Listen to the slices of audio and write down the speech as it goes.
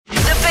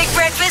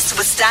Breakfast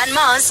with Stan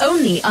Mars.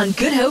 Only on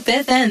Good Hope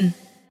FM.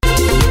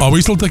 Are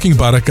we still taking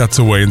Barakats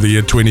away in the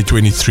year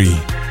 2023?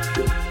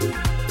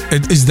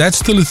 Is that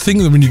still a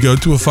thing when you go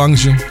to a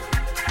function?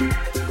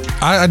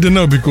 I don't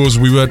know, because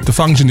we were at the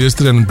function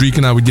yesterday and Drake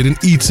and I, we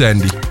didn't eat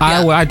Sandy.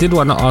 I did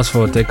want to ask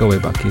for a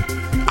takeaway, Bucky.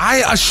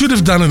 I should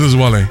have done it as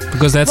well, eh?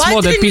 Because that's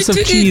more that piece of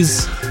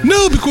cheese.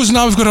 No, because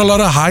now we've got a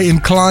lot of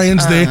high-end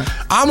clients there.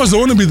 I must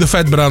want to be the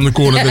fat bra in the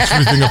corner that's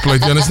flipping a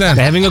plate, you understand?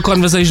 They're having a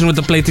conversation with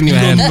the plate in your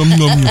hand.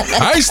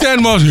 I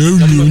stand Mars.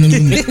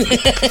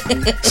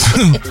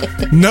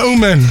 No,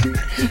 man.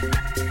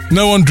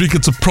 No one drink,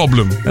 it's a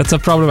problem. That's a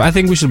problem. I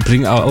think we should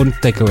bring our own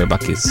takeaway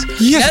buckets.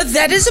 Yes. No,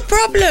 that is a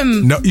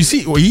problem. No, you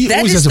see, he That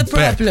always is has the a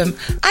bag. problem.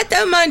 I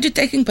don't mind you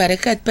taking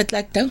Barakat, but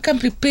like, don't come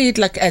prepared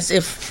like as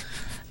if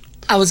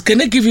I was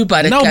gonna give you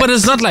Barakat. No, but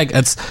it's not like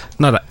it's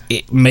not.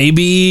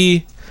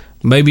 Maybe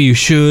you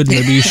should.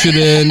 Maybe you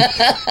shouldn't.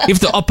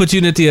 If the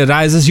opportunity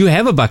arises, you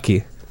have a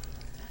bucky.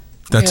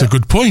 That's a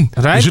good point.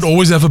 Right? You should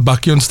always have a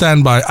bucky on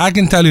standby. I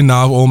can tell you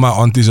now, all my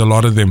aunties, a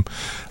lot of them,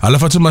 hulle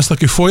vat so 'n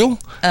stukkie foil,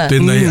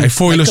 then they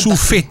foil is so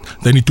fit,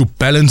 they need to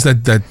balance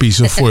that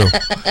piece of foil.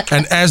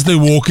 And as they're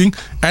walking,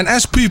 and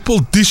as people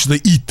dish,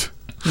 they eat.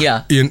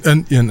 Yeah. In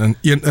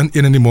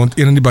die mond,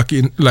 in die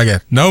bakkie, like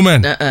that. No,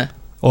 man.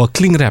 Or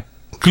cling wrap.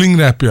 Cling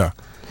wrap, yeah.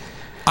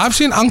 I've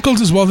seen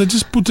uncles as well, they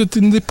just put it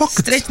in their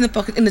pocket. Straight in the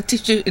pocket, in a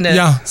tissue, in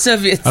a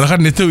serviette. Hulle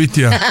gaan net toe eet,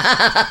 ja.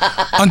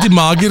 Auntie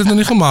Maggie het nog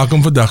nie gemaak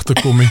om vandag te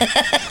kom nie.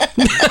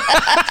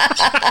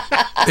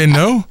 En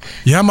nou?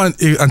 Ja, maar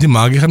Auntie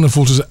Maggie gaan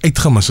voel soos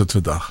uitgemis het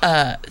vandag.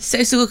 Sy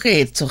is ook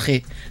gehet, so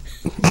gee.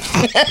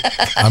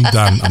 I'm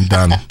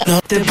done.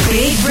 The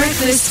Big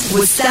Breakfast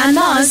with Stan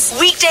Mars.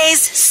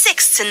 Weekdays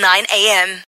 6 to 9 a.m.